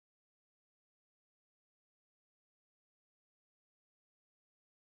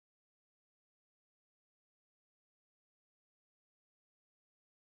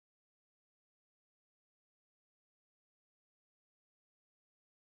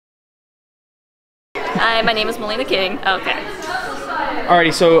Hi, my name is Melina King. Okay.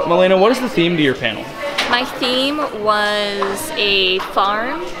 Alrighty, so Melina, what is the theme to your panel? My theme was a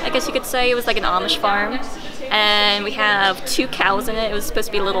farm, I guess you could say. It was like an Amish farm. And we have 2 cows in it. It was supposed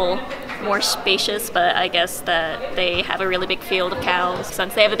to be a little more spacious, but I guess that they have a really big field of cows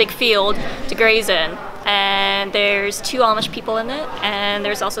since they have a big field to graze in. And there's 2 Amish people in it, and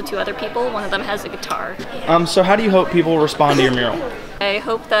there's also 2 other people. One of them has a guitar. So how do you hope people respond to your mural? I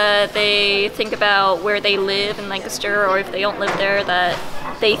hope that they think about where they live in Lancaster, or if they don't live there, that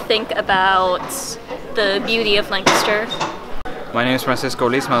they think about the beauty of Lancaster. My name is Francisco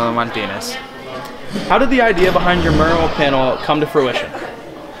Lisma Martinez. How did the idea behind your mural panel come to fruition?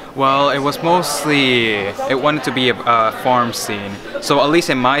 Well, it was mostly, it wanted to be a farm scene. So at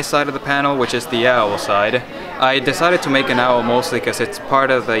least in my side of the panel, which is the owl side, I decided to make an owl mostly because it's part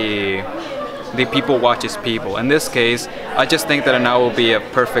of the people watches people. In this case, I just think that an owl will be a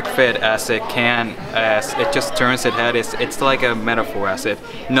perfect fit as it just turns its head. It's like a metaphor, as it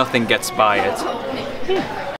nothing gets by it.